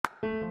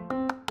Hey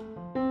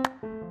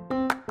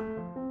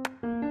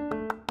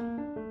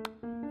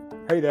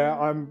there,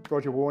 I'm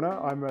Roger Warner.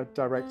 I'm a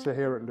director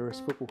here at Lewes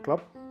Football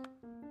Club,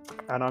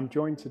 and I'm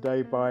joined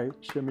today by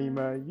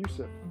Shameema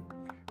Yousuf,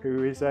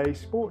 who is a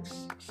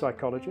sports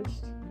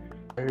psychologist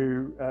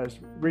who has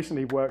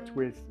recently worked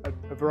with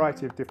a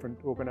variety of different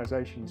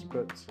organisations,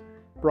 but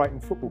Brighton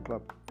Football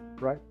Club,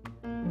 right?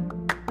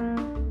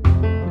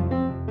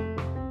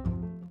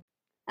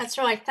 That's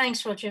right.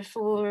 Thanks, Roger,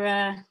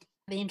 for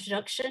the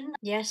introduction.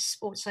 Yes,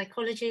 sports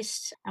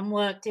psychologist, and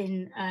worked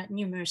in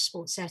numerous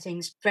sports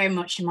settings, very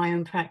much in my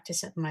own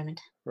practice at the moment.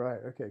 Right,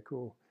 okay,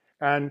 cool.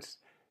 And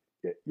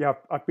yeah,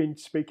 I've been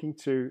speaking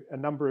to a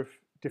number of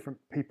different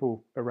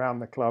people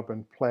around the club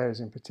and players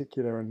in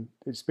particular, and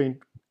it's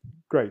been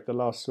great. The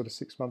last sort of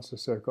 6 months or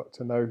so, got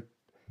to know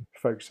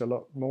folks a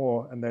lot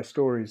more and their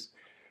stories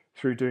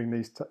through doing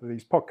these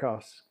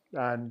podcasts.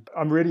 And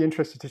I'm really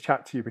interested to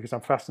chat to you because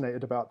I'm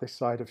fascinated about this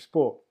side of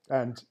sport.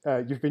 And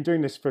you've been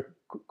doing this for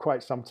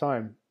quite some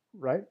time,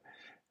 right?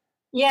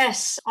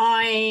 Yes,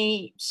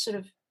 I sort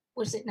of,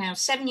 was it now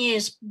 7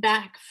 years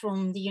back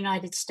from the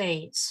United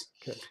States,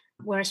 Okay.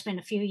 where I spent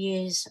a few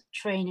years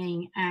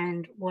training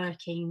and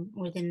working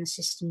within the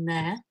system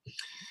there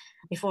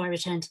before I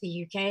returned to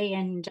the UK.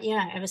 And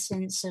yeah, ever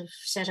since I've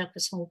set up a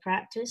small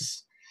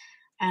practice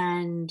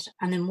and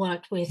then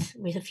worked with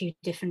a few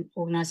different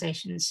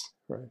organizations.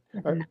 Right.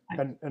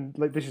 And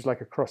like, this is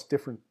like across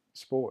different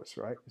sports,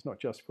 right? It's not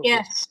just football.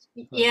 Yes,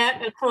 right.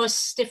 Yeah,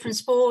 across different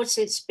sports.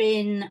 It's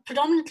been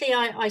predominantly,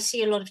 I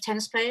see a lot of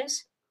tennis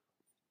players.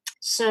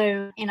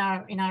 So in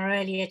our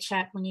earlier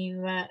chat, when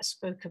you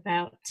spoke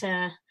about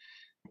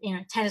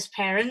tennis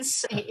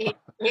parents, it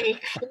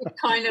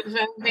kind of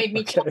made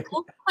me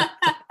chuckle.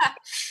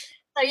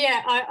 So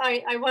yeah,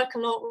 I work a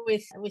lot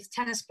with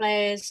tennis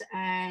players,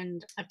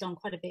 and I've done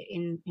quite a bit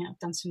I've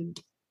done some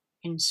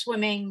in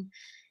swimming.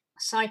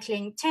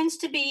 Cycling tends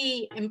to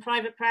be in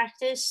private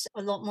practice,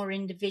 a lot more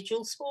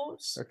individual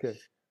sports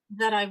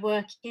that I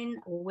work in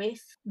or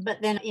with.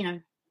 But then,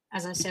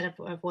 as I said,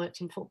 I've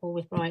worked in football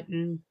with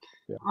Brighton.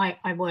 Yeah.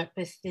 I work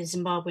with the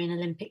Zimbabwean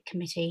Olympic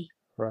Committee.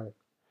 Right.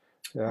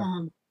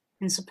 Yeah.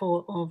 In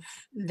support of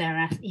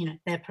their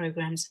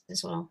programs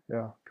as well.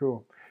 Yeah,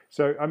 cool.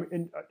 So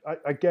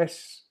I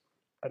guess,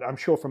 and I'm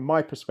sure from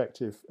my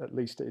perspective, at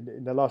least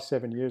in the last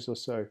 7 years or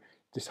so,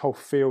 this whole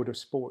field of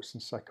sports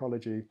and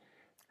psychology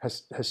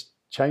has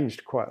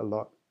changed quite a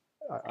lot.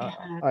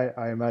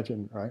 I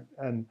imagine, right?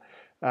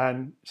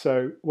 And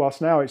so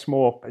whilst now it's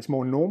more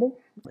normal,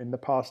 in the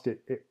past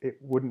it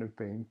wouldn't have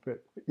been.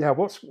 But yeah,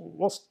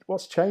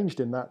 what's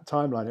changed in that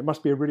timeline? It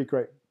must be a really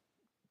great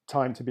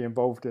time to be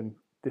involved in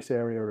this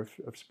area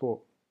of sport.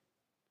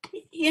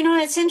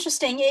 It's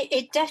interesting.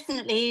 It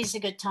definitely is a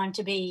good time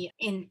to be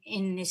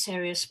in this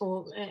area of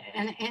sport.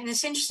 And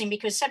it's interesting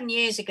because 7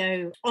 years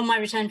ago, on my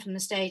return from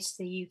the States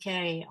to the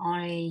UK,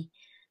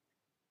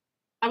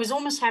 I was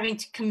almost having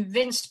to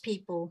convince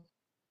people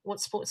what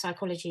sports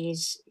psychology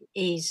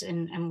is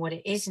and what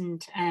it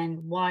isn't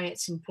and why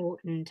it's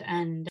important.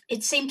 And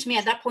it seemed to me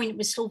at that point it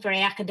was still very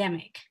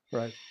academic.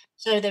 Right.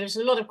 So there was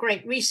a lot of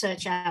great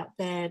research out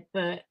there,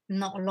 but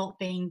not a lot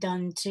being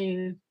done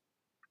to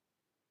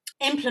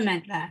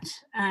implement that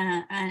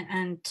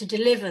and to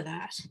deliver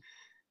that.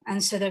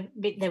 And so there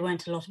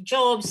weren't a lot of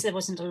jobs, there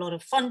wasn't a lot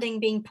of funding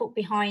being put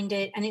behind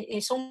it. And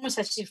it's almost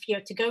as if you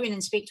had to go in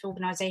and speak to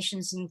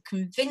organizations and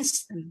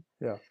convince them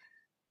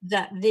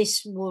that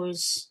this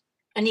was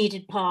a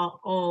needed part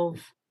of,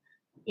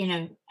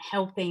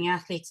 helping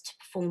athletes to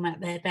perform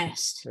at their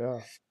best.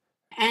 Yeah.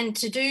 And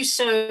to do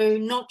so,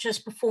 not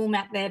just perform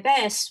at their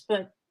best,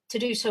 but to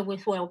do so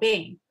with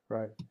well-being.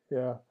 Right,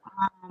 yeah.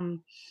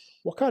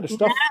 What kind of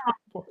stuff?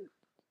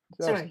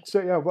 Sorry.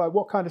 So yeah,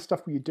 what kind of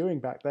stuff were you doing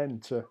back then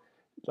to,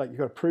 like, you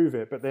got to prove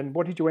it, but then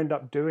what did you end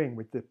up doing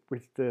with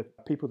the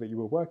people that you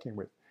were working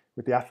with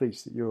the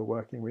athletes that you were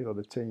working with, or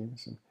the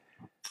teams? And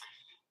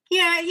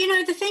yeah,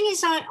 the thing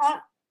is,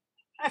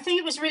 I think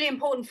it was really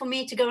important for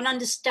me to go and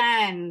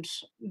understand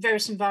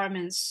various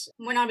environments.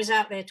 When I was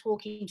out there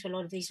talking to a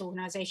lot of these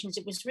organizations,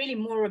 it was really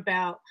more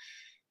about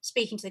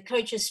speaking to the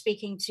coaches,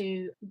 speaking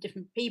to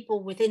different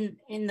people within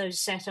those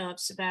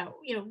setups about,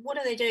 what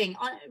are they doing?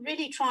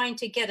 Really trying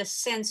to get a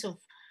sense of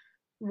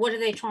what are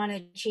they trying to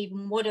achieve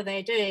and what are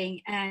they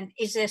doing? And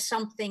is there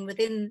something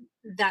within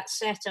that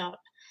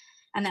setup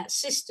and that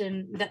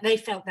system that they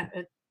felt that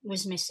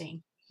was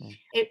missing?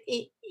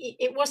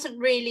 It wasn't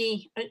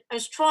really, I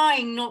was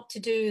trying not to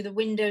do the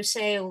window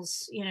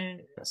sales,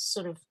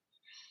 sort of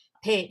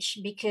pitch,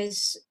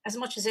 because as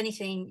much as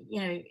anything,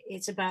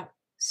 it's about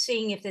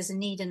seeing if there's a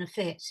need and a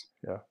fit.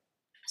 Yeah.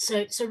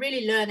 So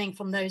really learning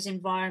from those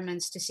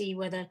environments to see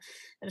whether there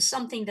was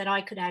something that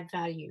I could add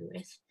value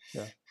with.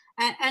 Yeah.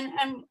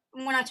 And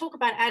when I talk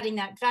about adding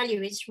that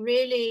value, it's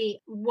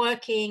really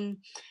working.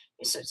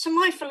 So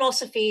my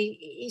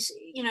philosophy is,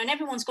 and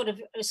everyone's got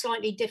a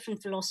slightly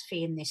different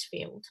philosophy in this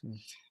field.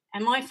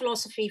 And my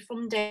philosophy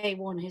from day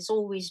one has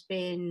always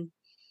been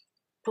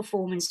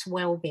performance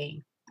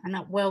well-being, and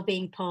that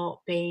well-being part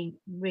being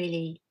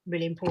really,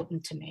 really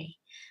important to me.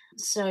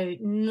 So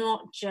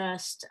not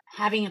just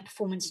having a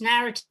performance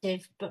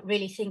narrative, but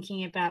really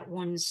thinking about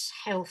one's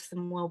health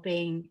and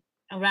well-being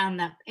around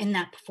that, in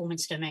that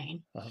performance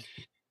domain.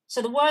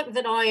 So the work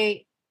that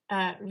I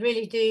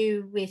really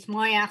do with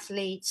my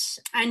athletes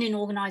and in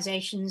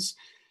organizations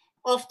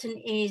often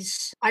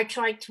is, I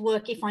try to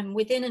work, if I'm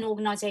within an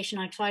organization,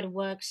 I try to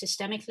work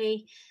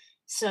systemically.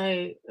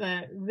 So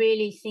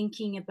really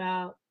thinking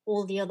about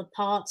all the other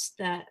parts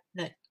that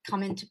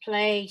come into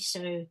play.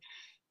 So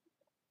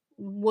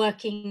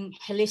working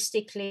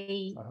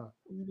holistically,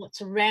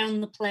 what's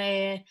around the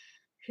player,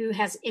 who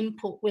has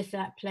input with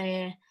that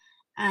player,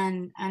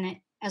 and it,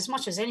 as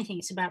much as anything,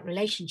 it's about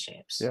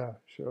relationships. Yeah,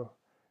 sure.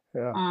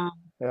 Yeah,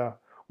 yeah.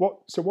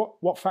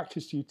 What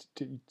factors do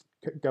you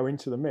go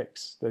into the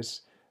mix?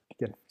 There's,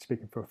 again,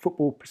 speaking from a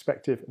football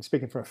perspective and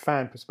speaking from a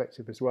fan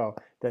perspective as well.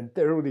 Then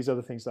there are all these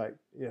other things like,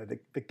 you know,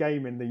 the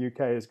game in the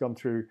UK has gone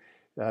through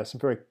some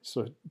very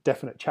sort of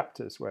definite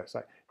chapters where it's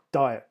like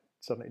diet.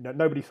 Suddenly,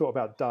 nobody thought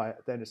about diet.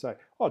 Then it's like,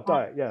 oh,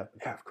 diet, yeah,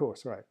 of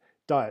course, right.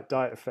 Diet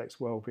affects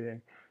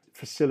well-being,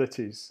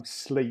 facilities,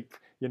 sleep.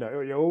 You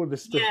know, all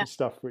this different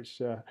stuff which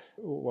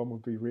one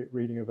would be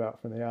reading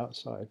about from the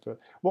outside. But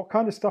what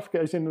kind of stuff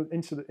goes into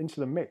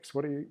the mix?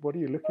 What are you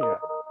looking at?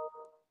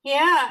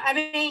 Yeah, I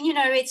mean, you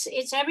know,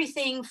 it's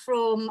everything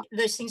from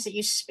those things that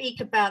you speak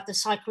about, the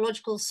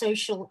psychological,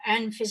 social,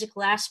 and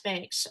physical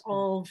aspects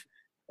of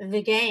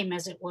the game,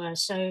 as it were.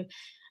 So,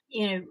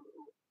 you know,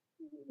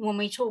 when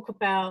we talk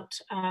about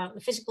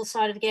the physical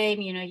side of the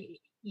game, you know,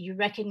 you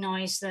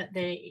recognize that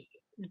the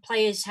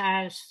players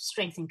have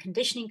strength and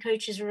conditioning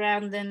coaches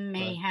around them,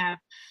 may have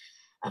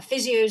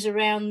physios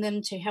around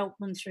them to help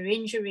them through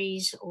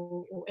injuries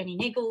or any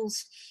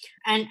niggles,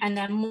 and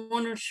they're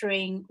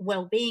monitoring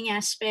well-being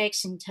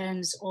aspects in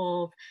terms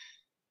of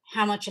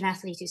how much an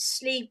athlete is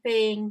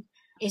sleeping.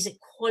 Is it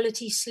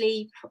quality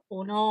sleep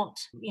or not?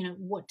 You know,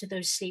 what do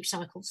those sleep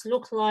cycles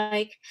look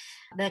like?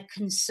 They're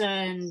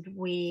concerned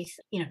with,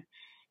 you know,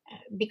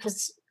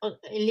 because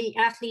elite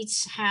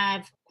athletes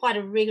have quite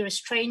a rigorous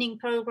training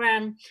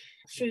program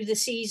through the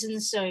season.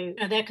 So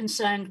they're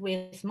concerned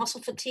with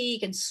muscle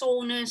fatigue and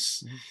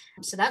soreness.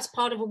 So that's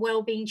part of a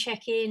well-being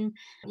check-in.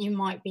 You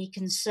might be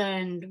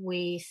concerned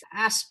with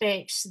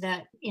aspects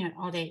that, you know,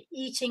 are they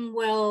eating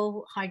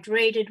well,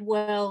 hydrated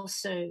well?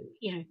 So,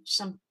 you know,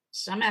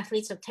 some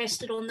athletes are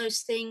tested on those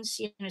things.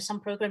 You know, some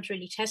programs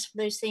really test for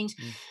those things.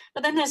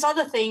 But then there's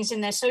other things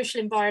in their social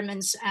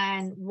environments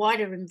and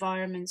wider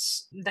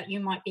environments that you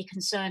might be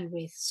concerned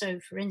with. So,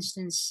 for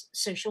instance,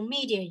 social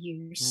media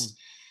use.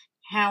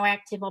 How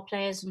active are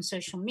players on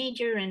social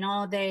media, and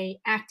are they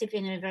active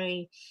in a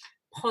very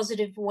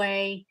positive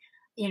way,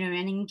 you know,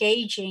 and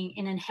engaging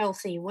in a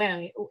healthy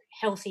way,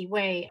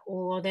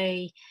 or are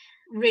they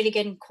really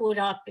getting caught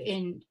up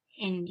in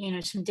you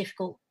know, some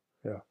difficult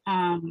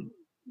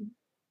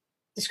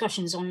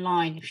discussions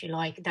online, if you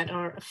like, that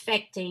are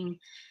affecting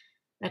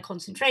their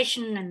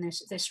concentration and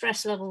their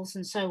stress levels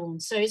and so on.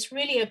 So it's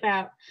really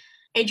about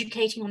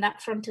educating on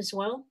that front as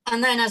well.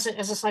 And then as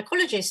a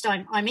psychologist,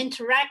 I'm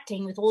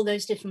interacting with all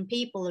those different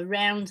people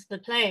around the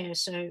player.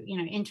 So, you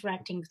know,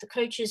 interacting with the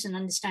coaches and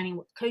understanding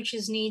what the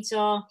coaches' needs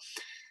are,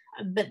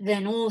 but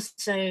then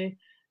also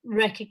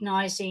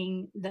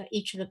recognizing that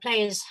each of the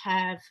players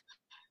have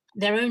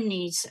their own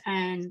needs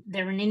and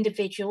they're an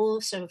individual.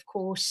 So, of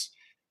course,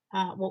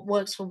 what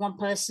works for one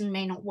person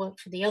may not work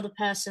for the other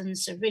person.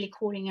 So really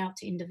calling out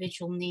to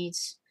individual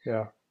needs.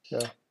 Yeah.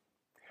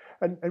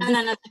 And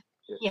then,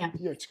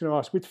 just going to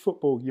ask, with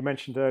football, you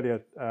mentioned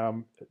earlier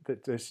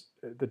that there's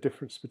the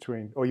difference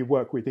between, or you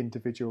work with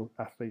individual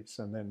athletes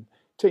and then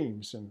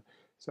teams. And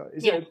so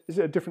is it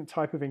a different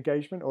type of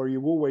engagement, or are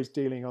you always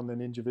dealing on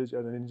an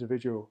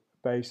individual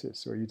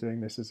basis, or are you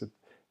doing this as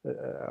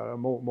a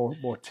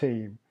more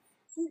team?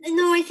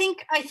 No, I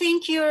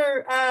think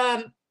you're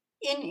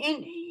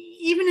in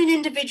even in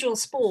individual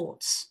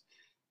sports,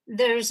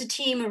 there's a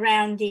team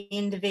around the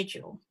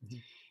individual.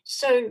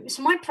 So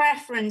my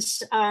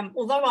preference,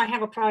 although I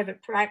have a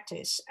private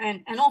practice,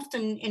 and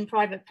often in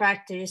private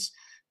practice,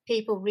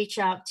 people reach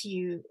out to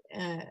you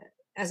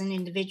as an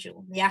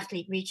individual. The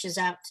athlete reaches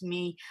out to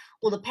me,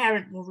 or the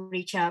parent will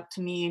reach out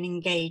to me and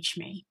engage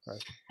me.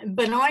 Right.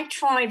 But I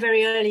try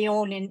very early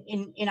on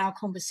in our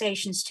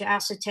conversations to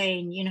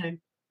ascertain,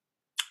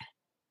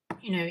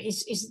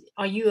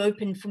 are you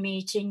open for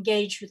me to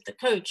engage with the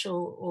coach,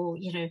 or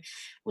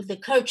would the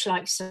coach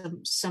like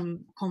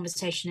some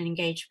conversation and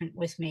engagement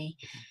with me?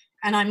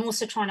 And I'm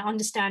also trying to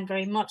understand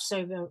very much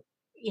so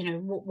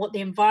what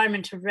the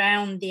environment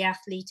around the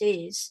athlete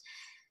is,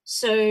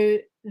 so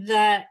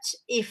that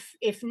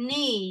if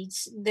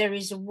needs, there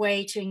is a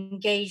way to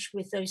engage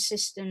with those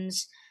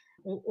systems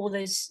or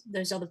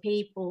those other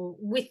people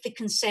with the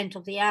consent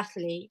of the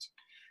athlete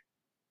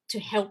to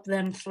help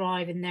them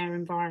thrive in their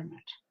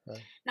environment.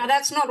 Right. Now,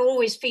 that's not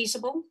always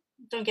feasible.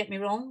 Don't get me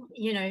wrong.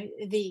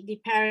 The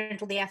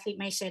parent or the athlete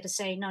may say,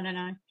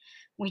 no,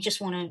 we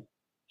just want to,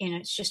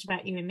 it's just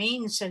about you and me.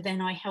 And so then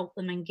I help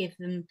them and give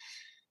them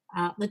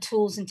the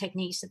tools and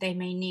techniques that they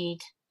may need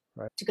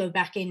to go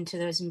back into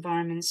those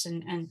environments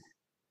and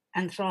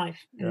and thrive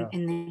Yeah.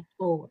 in their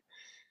sport.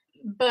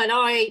 But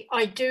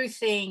I do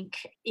think,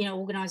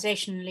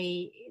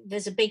 organizationally,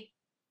 there's a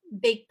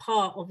big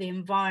part of the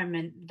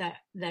environment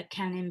that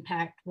can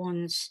impact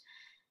one's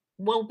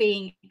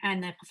well-being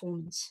and their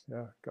performance.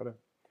 Yeah, got it.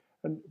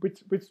 And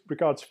with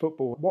regards to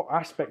football, what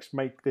aspects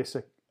make this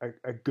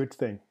a good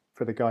thing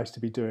for the guys to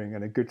be doing,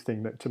 and a good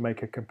thing to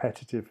make a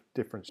competitive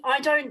difference? I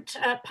don't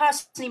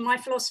personally, my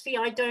philosophy,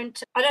 I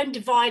don't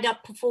divide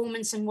up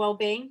performance and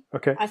well-being.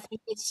 Okay. I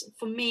think it's,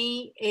 for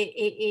me,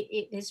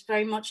 it is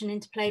very much an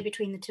interplay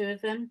between the two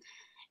of them,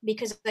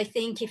 because I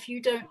think if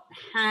you don't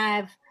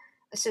have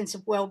a sense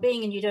of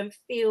well-being and you don't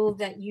feel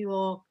that you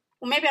are,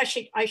 well, maybe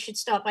I should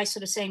start by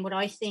sort of saying what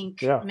I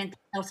think mental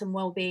health and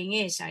well-being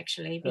is,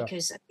 actually,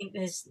 because I think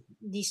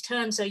these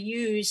terms are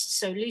used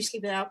so loosely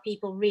without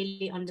people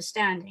really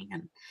understanding.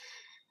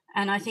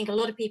 And I think a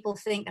lot of people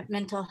think that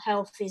mental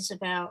health is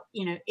about,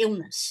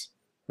 illness.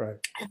 Right.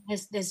 And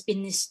there's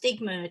been this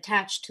stigma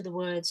attached to the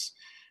words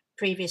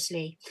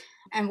previously.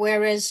 And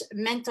whereas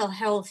mental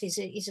health is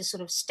a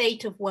sort of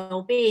state of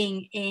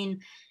well-being in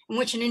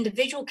which an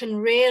individual can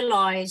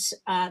realize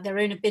their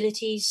own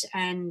abilities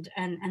and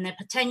their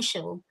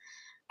potential,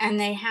 and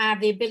they have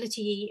the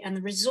ability and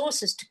the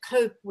resources to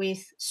cope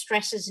with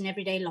stresses in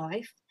everyday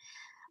life,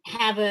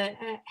 have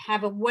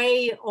a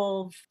way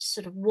of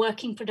sort of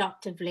working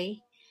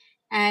productively,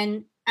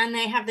 and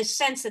they have the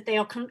sense that they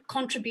are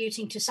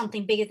contributing to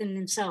something bigger than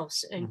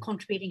themselves and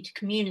contributing to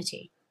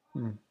community.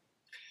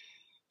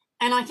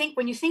 And I think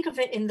when you think of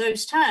it in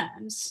those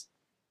terms,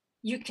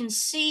 you can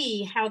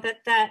see how that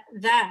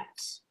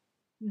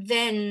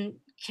then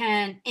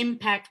can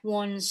impact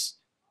one's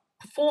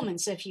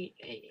performance, if you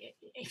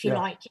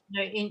like,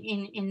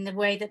 in the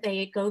way that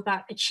they go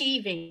about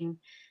achieving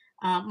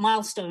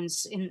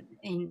milestones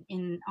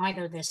in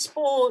either their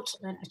sport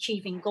and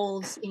achieving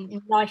goals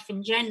in life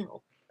in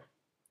general.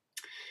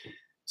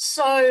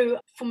 So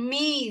for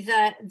me,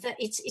 that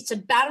it's a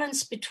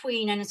balance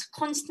between, and it's a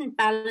constant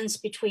balance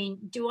between,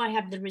 do I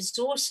have the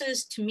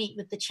resources to meet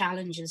with the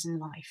challenges in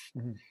life?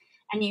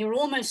 And you're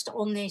almost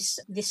on this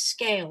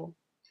scale.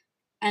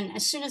 And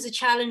as soon as the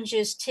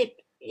challenges tip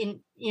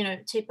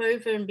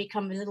over and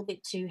become a little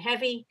bit too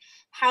heavy,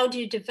 how do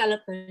you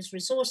develop those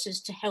resources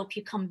to help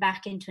you come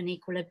back into an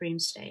equilibrium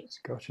state?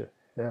 Gotcha.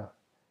 Yeah.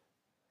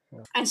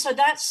 And so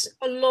that's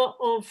a lot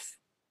of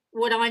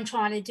what I'm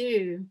trying to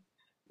do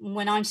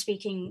when I'm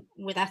speaking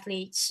with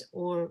athletes,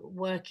 or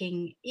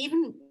working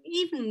even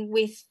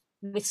with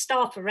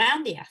staff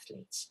around the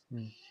athletes.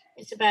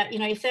 It's about,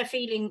 if they're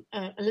feeling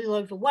a little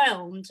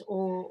overwhelmed,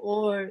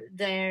 or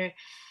they're,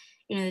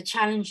 the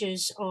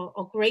challenges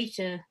are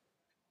greater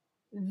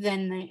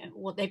than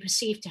what they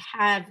perceive to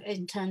have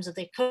in terms of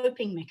their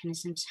coping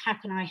mechanisms, how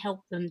can I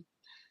help them,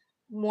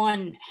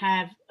 one,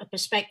 have a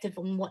perspective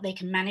on what they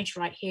can manage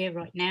right here,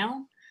 right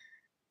now,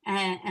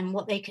 and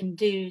what they can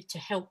do to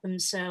help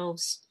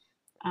themselves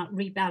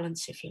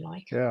rebalance, if you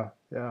like. Yeah.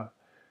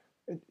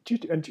 Do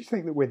you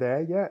think that we're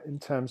there yet, in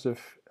terms of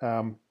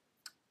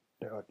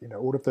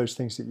all of those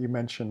things that you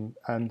mentioned,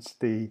 and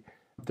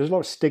there's a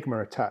lot of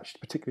stigma attached,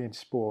 particularly in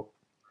sport,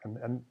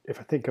 and if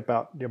I think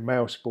about your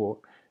male sport,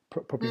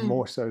 probably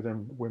more so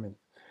than women.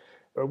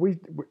 Are we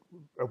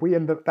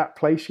in that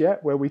place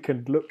yet where we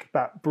can look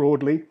that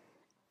broadly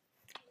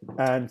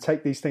and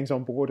take these things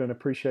on board and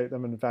appreciate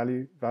them and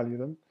value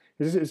them?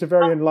 It's a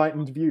very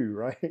enlightened view,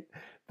 right?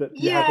 That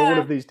you have all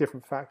of these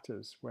different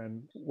factors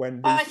when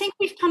I think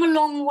we've come a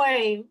long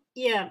way.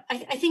 Yeah,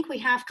 I think we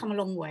have come a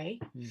long way.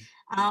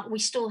 We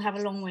still have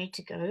a long way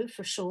to go,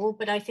 for sure.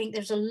 But I think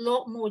there's a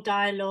lot more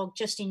dialogue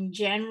just in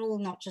general,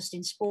 not just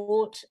in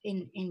sport,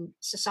 in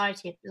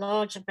society at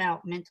large,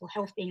 about mental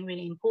health being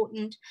really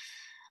important.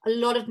 A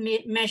lot of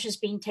measures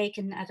being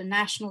taken at a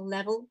national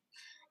level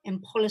in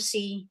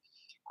policy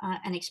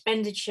and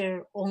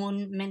expenditure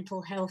on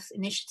mental health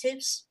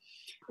initiatives,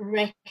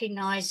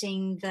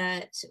 recognizing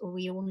that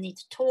we all need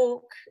to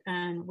talk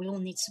and we all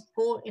need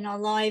support in our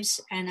lives.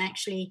 And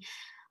actually,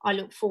 I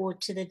look forward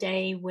to the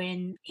day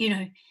when,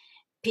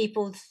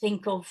 people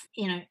think of,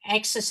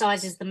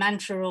 exercise as the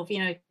mantra of,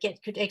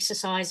 get good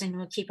exercise and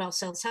we'll keep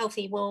ourselves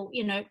healthy. Well,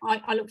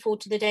 I look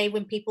forward to the day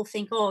when people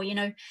think, oh,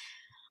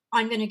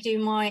 I'm going to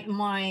do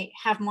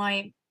have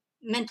my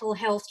mental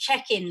health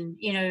check-in,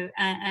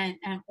 and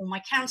or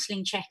my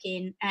counseling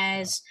check-in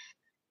as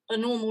a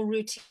normal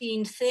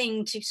routine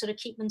thing to sort of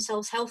keep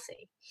themselves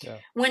healthy.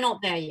 We're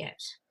not there yet.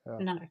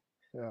 No.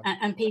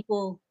 And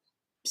people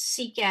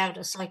seek out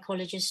a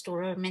psychologist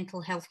or a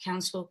mental health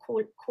counselor,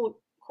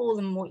 call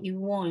them what you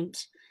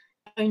want,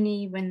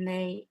 only when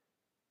they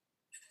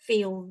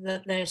feel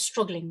that they're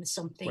struggling with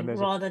something, when there's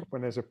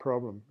a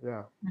problem.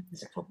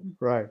 There's a problem.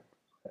 Right.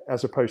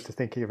 As opposed to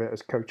thinking of it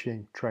as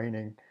coaching,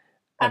 training,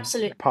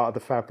 absolutely part of the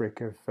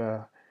fabric of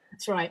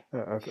that's right,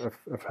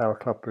 of how a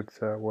club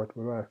would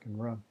work and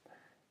run.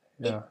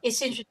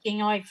 It's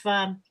interesting. I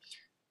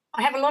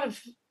have a lot of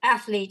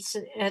athletes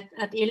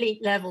at the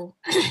elite level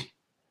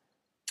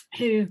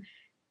who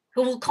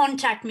will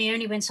contact me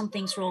only when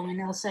something's wrong, and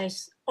they'll say,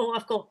 "Oh,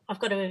 I've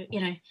got to,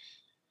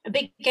 a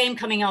big game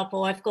coming up,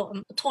 or I've got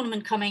a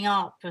tournament coming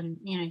up, and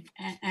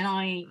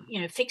I,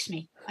 fix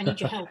me. I need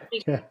your help.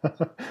 Fix Yeah.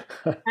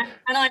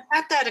 And I've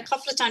had that a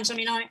couple of times. I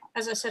mean,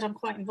 as I said, I'm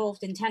quite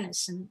involved in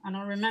tennis, and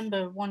I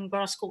remember one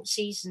grass court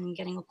season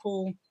getting a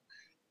call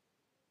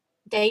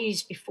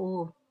days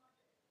before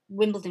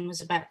Wimbledon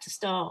was about to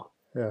start,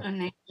 Yeah.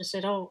 and they just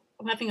said, "Oh,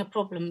 I'm having a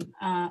problem.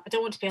 I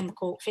don't want to be on the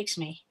court. Fix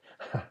me."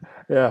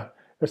 Yeah.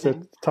 It's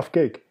a tough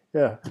gig.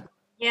 Yeah.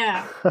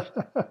 Yeah,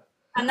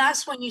 and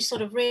that's when you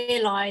sort of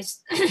realize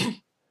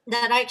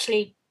that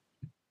actually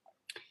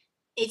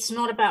it's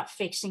not about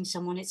fixing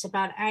someone. It's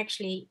about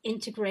actually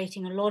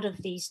integrating a lot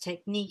of these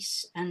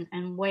techniques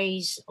and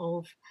ways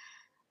of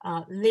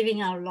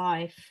living our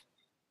life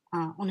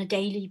on a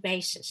daily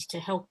basis to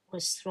help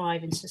us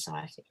thrive in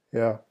society.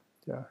 Yeah.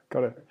 Yeah.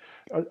 Got it.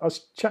 I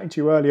was chatting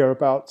to you earlier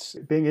about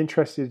being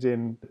interested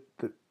in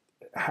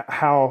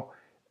how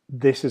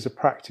this as a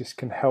practice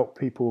can help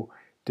people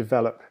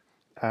develop.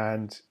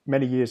 And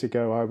many years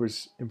ago, I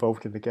was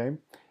involved in the game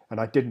and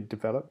I didn't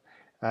develop.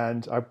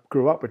 And I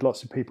grew up with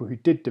lots of people who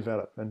did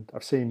develop. And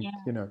I've seen,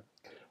 Yeah.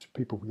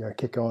 people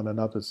kick on and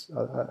others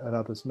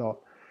not.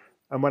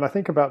 And when I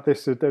think about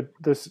this,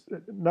 there's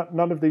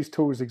none of these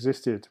tools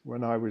existed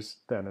when I was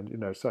then.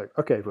 And, so,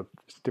 okay, well,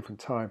 it's a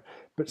different time.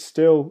 But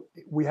still,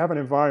 we have an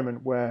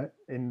environment where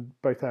in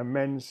both our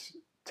men's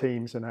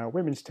teams and our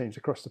women's teams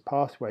across the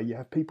pathway, you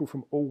have people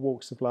from all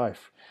walks of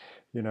life,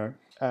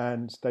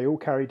 and they all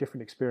carry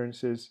different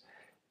experiences,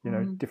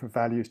 different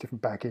values,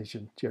 different baggage,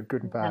 and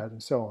good and bad,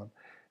 and so on.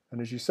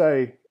 And as you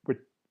say, with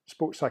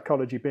sports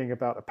psychology being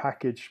about a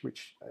package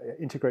which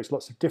integrates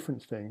lots of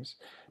different things,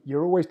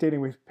 you're always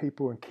dealing with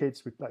people and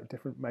kids with like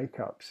different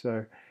makeups.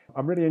 So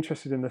I'm really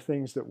interested in the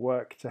things that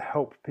work to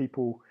help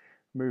people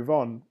move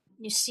on.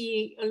 You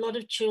see a lot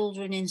of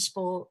children in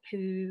sport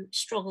who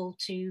struggle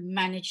to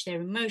manage their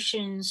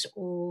emotions,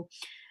 or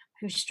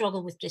who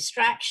struggle with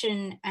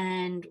distraction,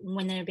 and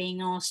when they're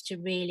being asked to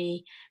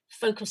really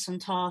focus on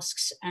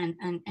tasks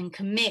and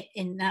commit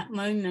in that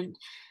moment,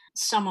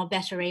 some are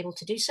better able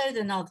to do so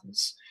than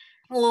others.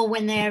 Or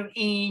when they're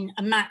in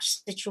a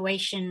match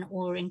situation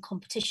or in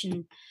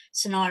competition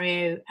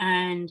scenario,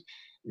 and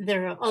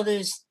there are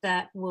others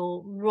that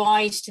will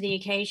rise to the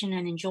occasion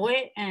and enjoy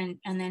it, and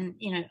then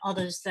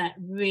others that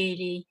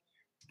really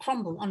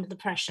crumble under the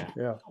pressure,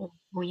 Yeah. or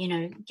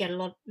get a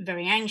lot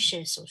very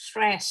anxious or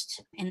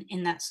stressed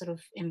in that sort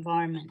of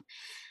environment.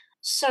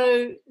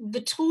 So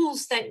the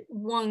tools that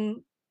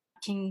one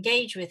can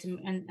engage with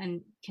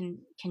and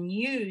can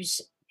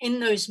use in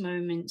those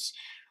moments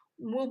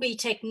will be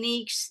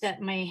techniques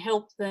that may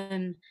help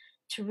them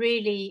to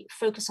really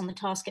focus on the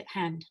task at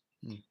hand.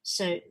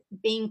 So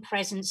being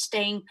present,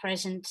 staying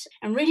present,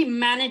 and really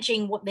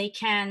managing what they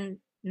can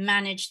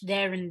manage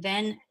there and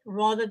then,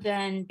 rather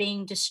than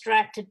being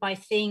distracted by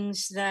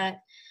things that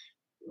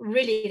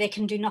really they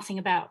can do nothing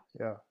about.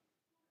 Yeah.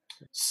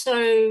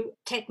 So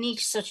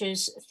techniques such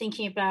as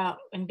thinking about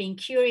and being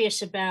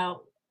curious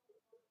about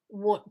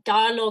what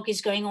dialogue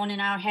is going on in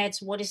our heads,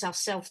 what is our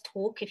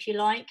self-talk, if you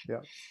like,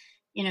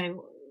 Yeah.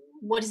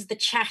 What is the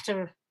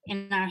chatter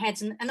in our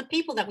heads, and the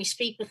people that we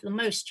speak with the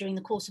most during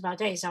the course of our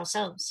day is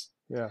ourselves.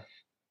 Yeah.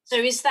 So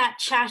is that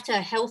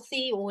chatter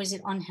healthy or is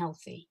it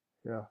unhealthy?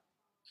 Yeah.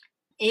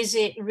 Is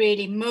it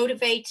really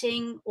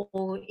motivating,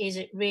 or is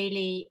it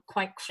really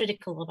quite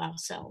critical of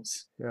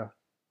ourselves? Yeah.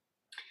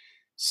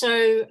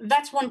 So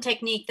that's one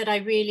technique that I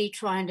really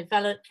try and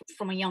develop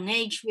from a young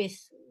age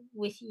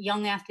with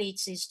young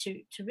athletes, is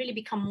to really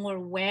become more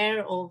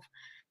aware of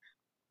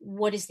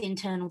what is the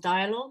internal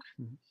dialogue.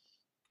 Mm-hmm.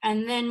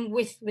 And then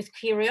with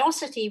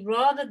curiosity,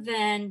 rather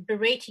than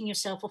berating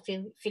yourself or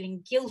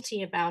feeling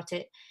guilty about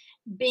it,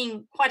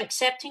 being quite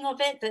accepting of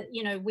it, that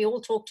we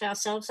all talk to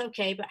ourselves,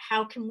 okay, but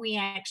how can we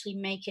actually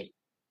make it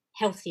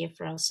healthier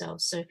for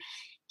ourselves? So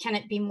can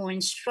it be more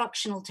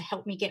instructional to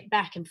help me get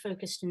back and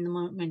focused in the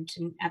moment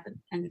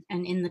and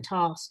in the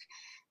task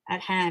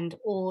at hand?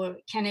 Or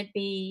can it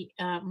be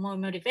more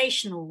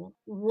motivational?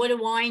 What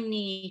do I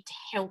need to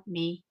help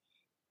me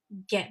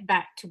get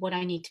back to what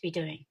I need to be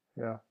doing?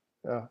 Yeah.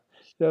 Yeah.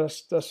 Yeah.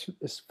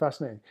 It's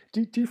fascinating.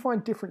 Do you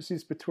find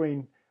differences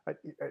between?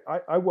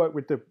 I work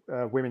with the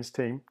women's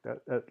team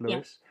at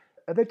Lewis.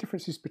 Are there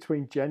differences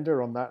between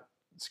gender on that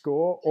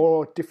score,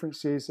 or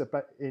differences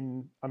about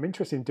in? I'm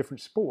interested in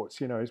different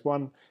sports. Is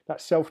one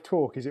that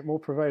self-talk, is it more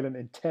prevalent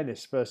in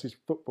tennis versus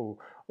football,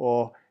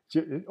 or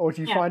do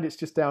you find it's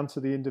just down to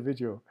the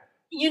individual?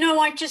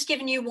 I've just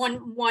given you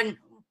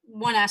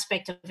one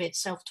aspect of it,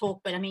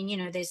 self-talk, but I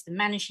mean, there's the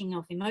managing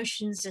of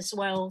emotions as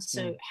well.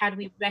 So how do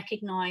we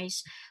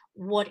recognize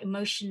what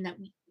emotion that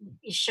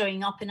is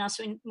showing up in us?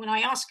 When I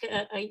ask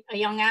a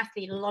young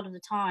athlete a lot of the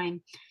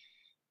time,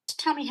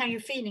 tell me how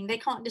you're feeling, they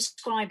can't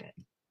describe it.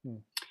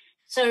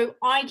 So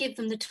I give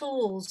them the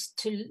tools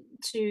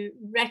to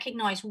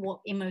recognize what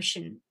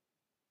emotion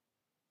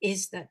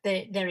is that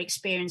they're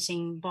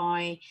experiencing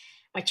by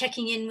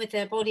checking in with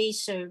their body.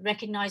 So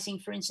recognizing,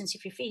 for instance,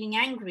 if you're feeling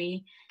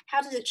angry,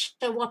 how does it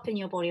show up in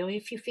your body? Or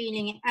if you're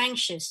feeling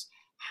anxious,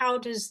 how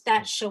does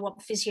that show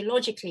up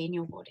physiologically in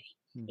your body?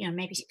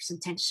 maybe some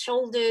tense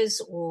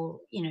shoulders, or,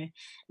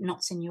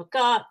 knots in your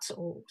gut,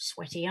 or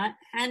sweaty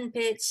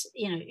armpits.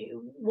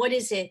 What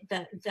is it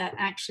that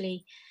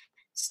actually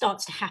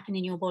starts to happen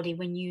in your body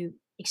when you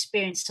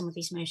experience some of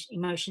these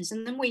emotions?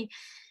 And then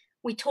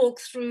we talk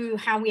through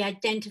how we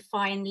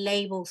identify and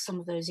label some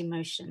of those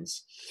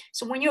emotions.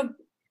 So when you're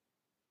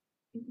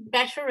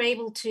better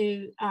able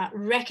to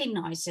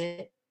recognize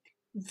it,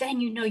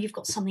 then you've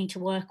got something to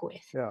work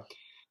with. Yeah.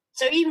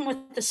 So even with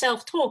the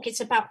self-talk, it's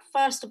about,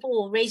 first of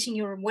all, raising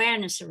your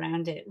awareness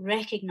around it,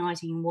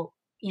 recognizing what,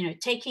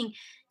 taking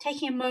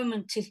a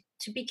moment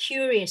to be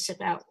curious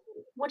about,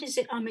 what is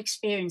it I'm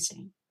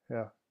experiencing?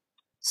 Yeah.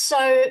 So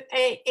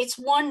it's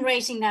one,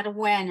 raising that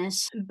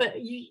awareness,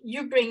 but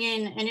you bring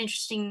in an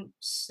interesting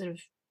sort of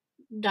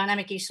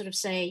dynamic. You sort of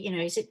say,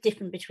 is it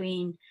different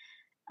between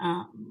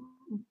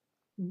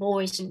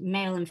boys and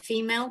male and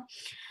female?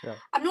 Yeah.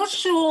 I'm not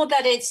sure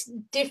that it's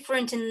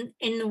different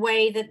in the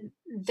way that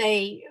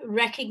they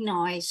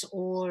recognize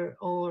or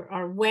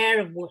are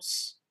aware of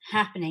what's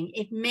happening.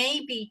 It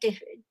may be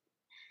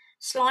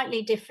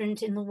slightly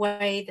different in the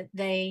way that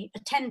they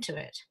attend to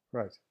it.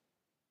 Right.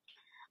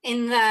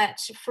 In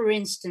that, for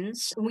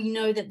instance, we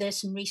know that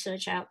there's some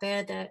research out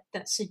there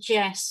that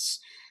suggests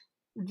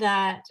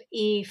that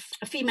if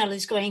a female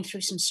is going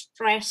through some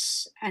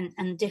stress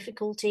and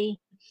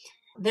difficulty,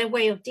 their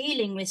way of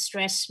dealing with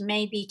stress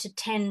may be to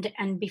tend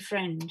and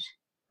befriend.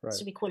 Right.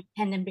 So we call it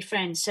tend and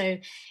befriend. So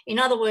in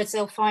other words,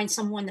 they'll find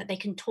someone that they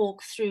can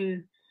talk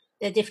through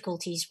their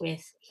difficulties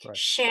with, right.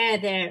 share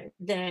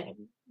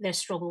their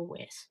struggle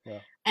with, yeah.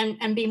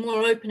 and be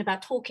more open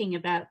about talking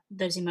about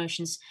those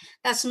emotions.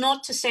 That's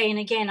not to say, and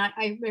again,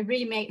 I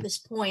really make this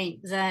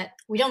point, that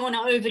we don't want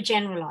to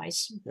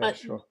overgeneralize, but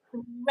sure.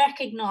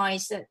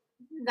 recognize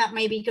that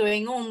may be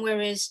going on,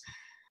 whereas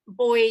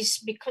boys,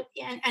 because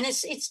and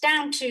it's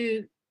down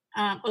to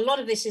a lot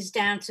of this is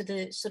down to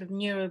the sort of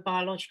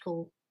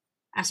neurobiological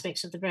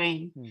aspects of the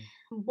brain.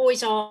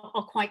 Boys are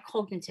quite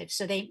cognitive,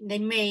 so they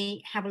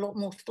may have a lot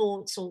more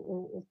thoughts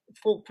or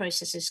thought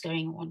processes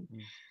going on,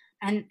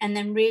 and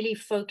then really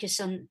focus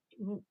on,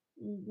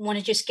 want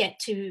to just get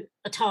to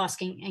a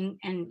task and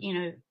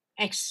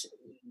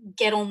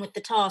get on with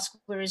the task,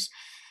 whereas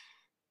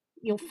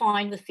you'll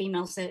find with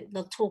females that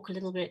they'll talk a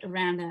little bit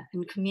around that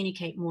and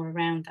communicate more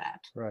around that.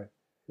 Right.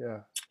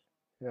 Yeah.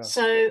 Yeah.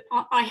 So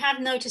I have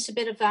noticed a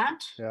bit of that,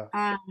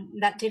 yeah.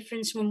 That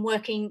difference when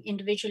working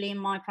individually in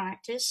my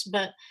practice.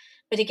 But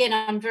again,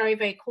 I'm very,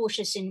 very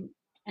cautious and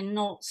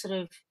not sort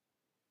of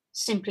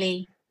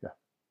simply,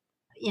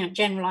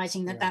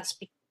 generalizing that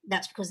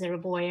that's because they're a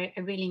boy. I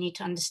really need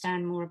to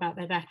understand more about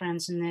their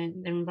backgrounds and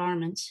their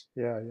environments.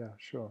 Yeah,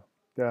 sure.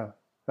 Yeah,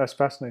 that's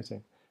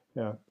fascinating.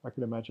 Yeah, I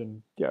can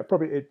imagine. Yeah,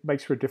 probably it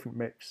makes for a different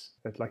mix,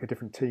 like a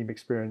different team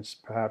experience,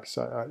 perhaps.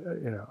 I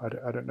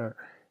don't know.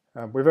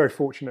 We're very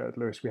fortunate at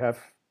Lewis. We have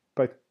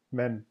both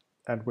men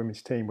and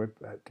women's team. We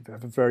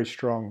have a very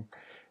strong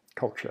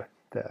culture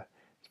there.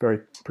 It's very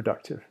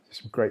productive.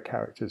 There's some great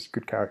characters,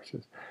 good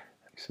characters.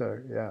 So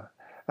yeah.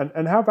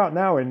 And how about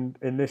now in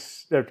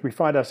this? We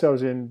find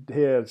ourselves in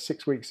here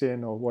 6 weeks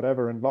in or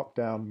whatever in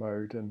lockdown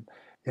mode, and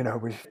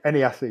with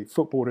any athlete,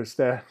 footballers,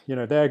 their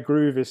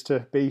groove is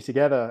to be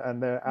together,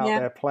 and they're out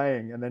there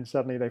playing, and then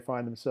suddenly they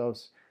find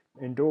themselves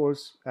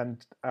indoors,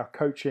 and our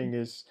coaching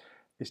is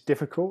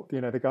difficult.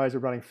 The guys are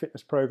running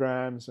fitness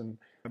programs, and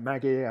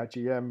Maggie, our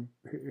GM,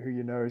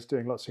 who is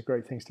doing lots of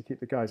great things to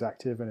keep the guys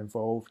active and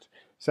involved.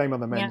 Same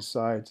on the men's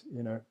side,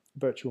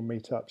 virtual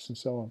meetups and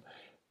so on.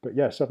 But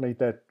yeah, suddenly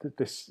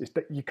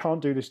you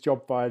can't do this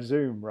job via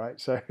Zoom, right?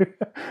 So,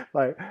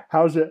 like,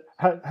 how's it?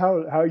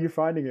 How are you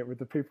finding it with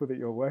the people that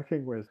you're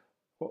working with?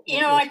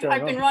 I've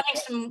been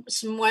running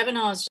some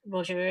webinars,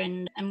 Roger,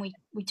 and we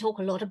talk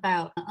a lot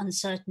about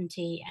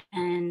uncertainty,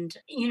 and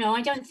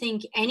I don't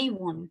think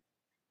anyone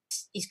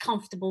is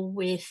comfortable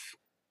with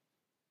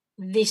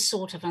this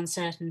sort of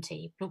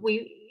uncertainty, but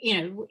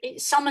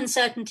some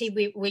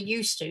uncertainty we're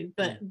used to,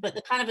 but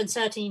the kind of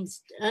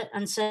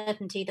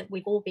uncertainty that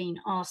we've all been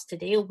asked to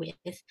deal with,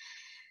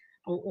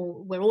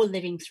 or we're all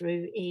living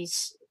through,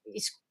 is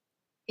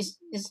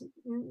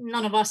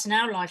none of us in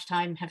our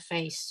lifetime have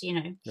faced.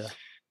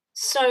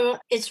 So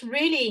it's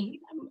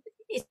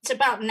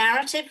about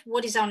narrative.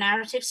 What is our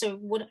narrative? So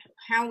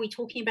how are we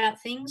talking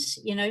about things?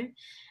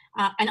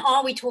 And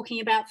are we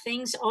talking about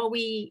things? Are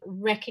we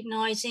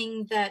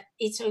recognizing that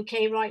it's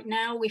okay right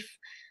now if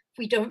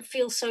we don't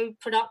feel so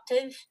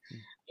productive?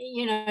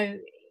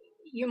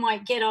 You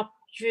might get up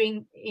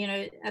during,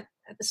 at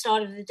the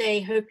start of the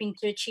day hoping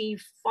to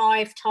achieve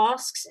 5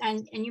 tasks,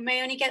 and you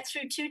may only get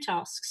through 2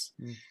 tasks,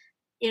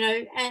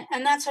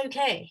 and that's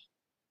okay.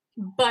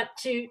 But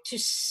to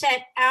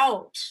set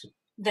out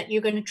that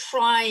you're going to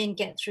try and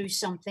get through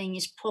something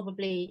is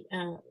probably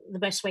the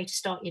best way to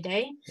start your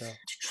day.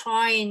 To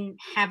try and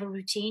have a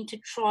routine, to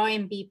try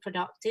and be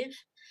productive,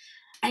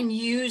 and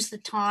use the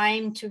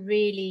time to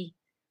really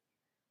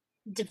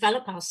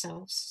develop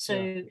ourselves.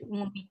 So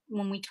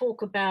when we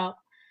talk about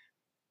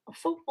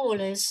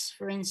footballers,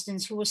 for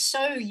instance, who were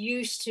so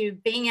used to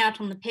being out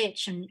on the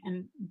pitch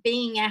and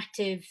being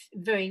active,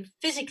 very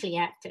physically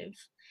active.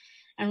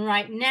 And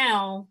right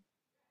now,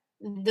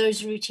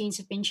 those routines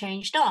have been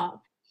changed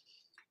up.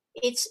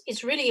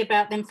 It's really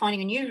about them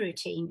finding a new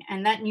routine.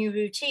 And that new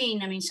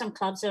routine, I mean, some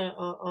clubs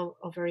are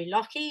very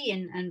lucky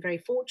and very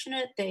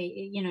fortunate.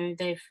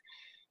 They've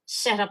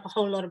set up a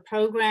whole lot of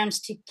programs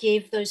to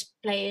give those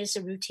players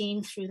a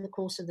routine through the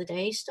course of the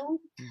day still.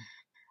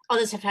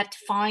 Others have had to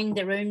find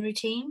their own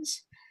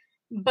routines,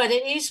 but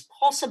it is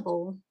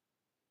possible.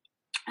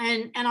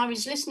 And I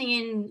was listening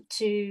in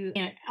to,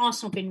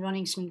 Arsenal have been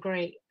running some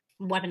great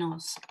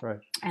webinars, right?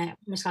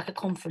 Almost like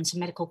a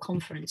medical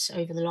conference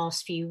over the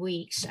last few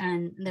weeks.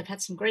 And they've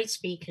had some great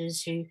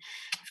speakers who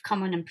have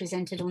come on and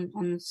presented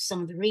on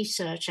some of the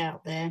research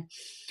out there.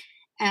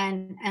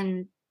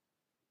 And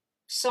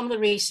some of the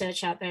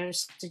research out there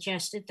has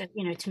suggested that,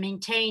 to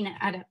maintain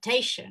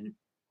adaptation,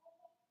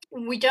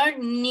 we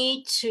don't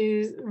need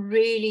to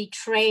really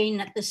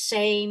train at the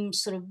same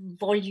sort of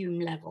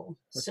volume level.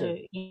 Okay. So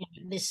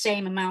the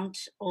same amount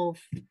of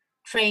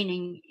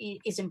training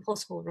is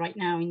impossible right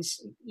now,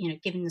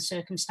 given the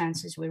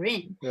circumstances we're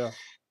in. Yeah.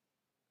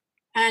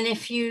 And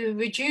if you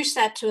reduce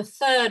that to a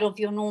third of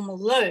your normal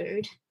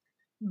load,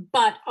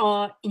 but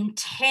are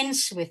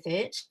intense with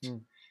it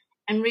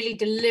and really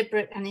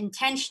deliberate and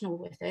intentional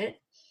with it,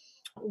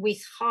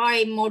 with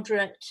high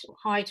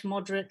to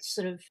moderate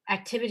sort of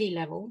activity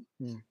level,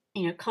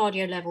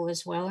 cardio level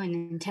as well, and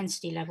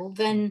intensity level,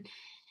 then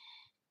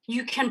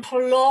you can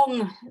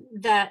prolong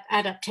that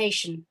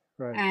adaptation.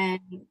 Right.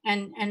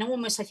 And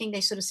almost, I think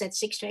they sort of said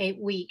 6 to 8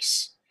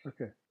 weeks.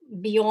 Okay.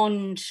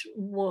 Beyond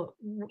what,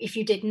 if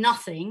you did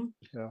nothing,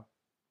 yeah,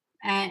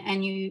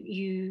 and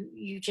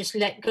you just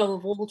let go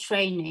of all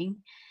training,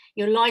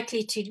 you're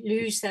likely to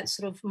lose that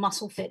sort of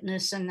muscle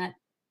fitness and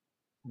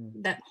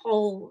that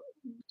whole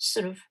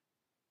sort of,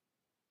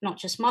 not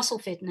just muscle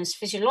fitness,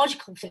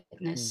 physiological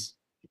fitness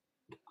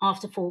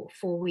after 4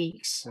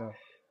 weeks. Yeah.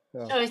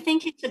 Yeah. So I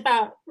think it's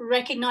about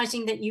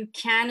recognizing that you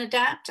can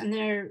adapt, and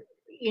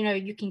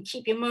you can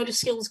keep your motor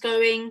skills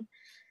going.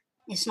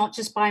 It's not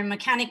just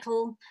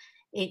biomechanical,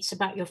 it's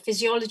about your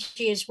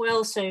physiology as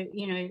well. So,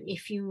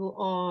 if you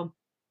are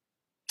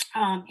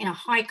in a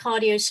high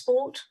cardio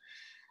sport,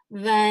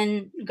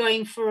 then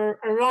going for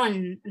a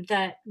run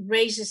that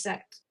raises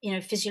that,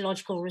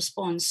 physiological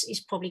response is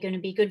probably going to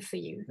be good for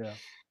you. Yeah.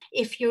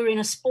 If you're in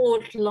a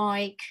sport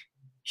like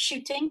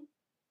shooting,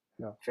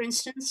 for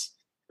instance,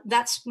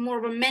 that's more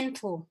of a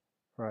mental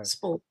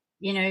sport.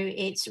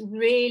 It's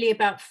really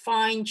about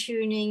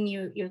fine-tuning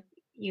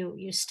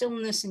your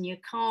stillness and your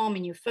calm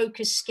and your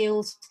focus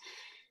skills.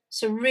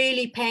 So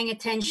really paying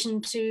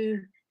attention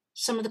to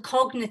some of the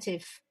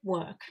cognitive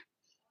work.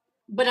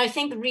 But I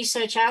think the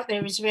research out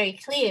there is very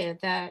clear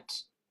that,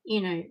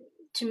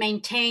 to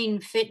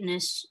maintain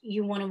fitness,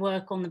 you want to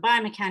work on the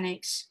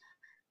biomechanics,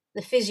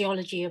 the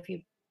physiology of your,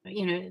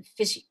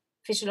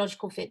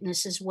 physiological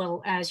fitness, as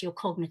well as your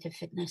cognitive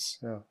fitness.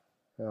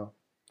 Yeah.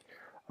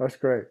 That's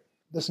great.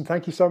 Listen,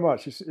 thank you so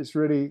much. It's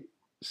really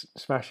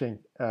smashing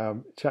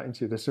chatting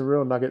to you. There's some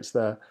real nuggets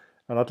there,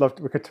 and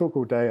we could talk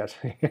all day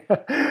actually.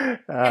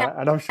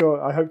 And I'm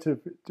sure, I hope to,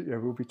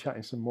 we'll be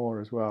chatting some more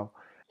as well.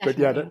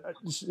 Definitely. But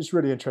it's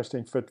really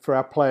interesting for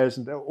our players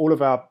and all of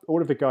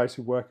the guys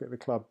who work at the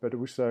club, but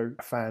also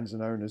fans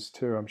and owners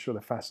too. I'm sure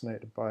they're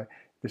fascinated by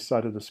this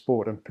side of the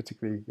sport, and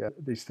particularly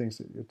these things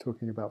that you're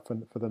talking about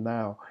for the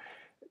now.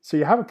 So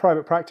you have a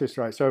private practice,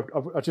 right? So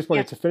I just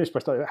wanted to finish by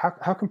starting.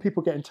 How can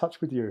people get in touch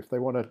with you if they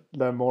want to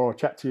learn more or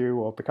chat to you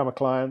or become a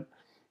client?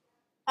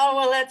 Oh,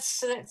 well,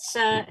 that's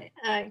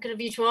good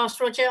of you to ask,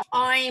 Roger.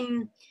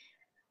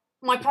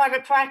 My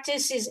private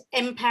practice is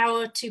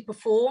Empower to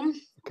Perform,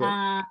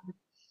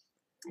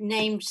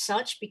 named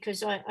such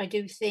because I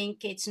do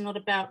think it's not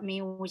about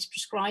me always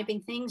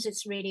prescribing things.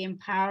 It's really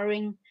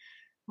empowering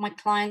my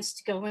clients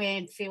to go in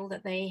and feel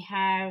that they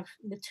have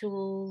the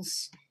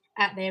tools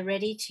at their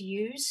ready to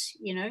use,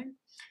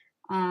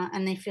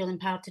 and they feel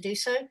empowered to do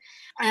so.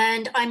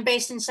 And I'm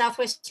based in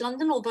Southwest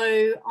London,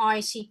 although I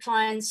see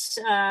clients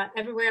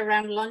everywhere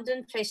around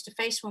London face to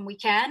face when we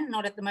can,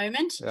 not at the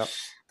moment. Yep.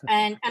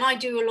 And I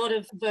do a lot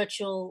of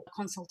virtual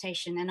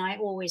consultation, and I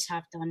always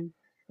have done.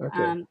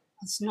 Okay.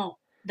 It's not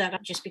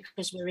that just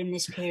because we're in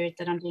this period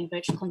that I'm doing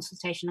virtual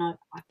consultation.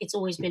 It's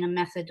always been a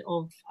method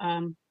of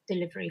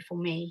delivery for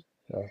me.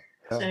 Yeah.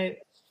 So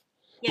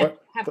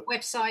have a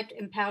website,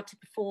 Empowered to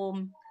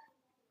Perform.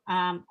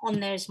 On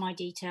there's my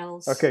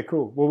details. Okay,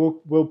 cool. Well,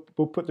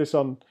 we'll put this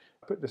on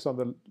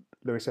the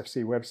Lewis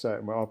FC website,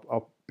 and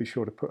I'll be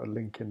sure to put a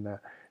link in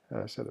there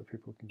so that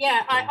people can.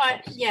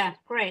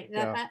 Great.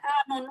 Yeah.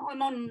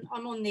 I'm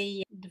on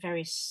the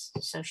various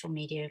social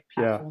media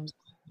platforms.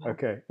 Yeah.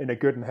 Okay, in a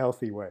good and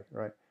healthy way,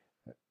 right?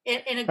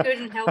 In a good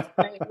and healthy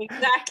way.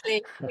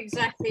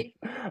 Exactly.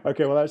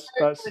 Okay, well that's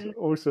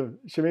awesome,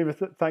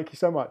 Shameema. Thank you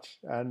so much,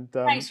 and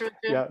thanks, Roger.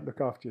 Yeah, look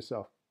after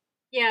yourself.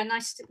 Yeah,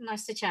 nice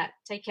to chat.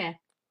 Take care.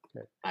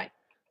 Okay. Bye.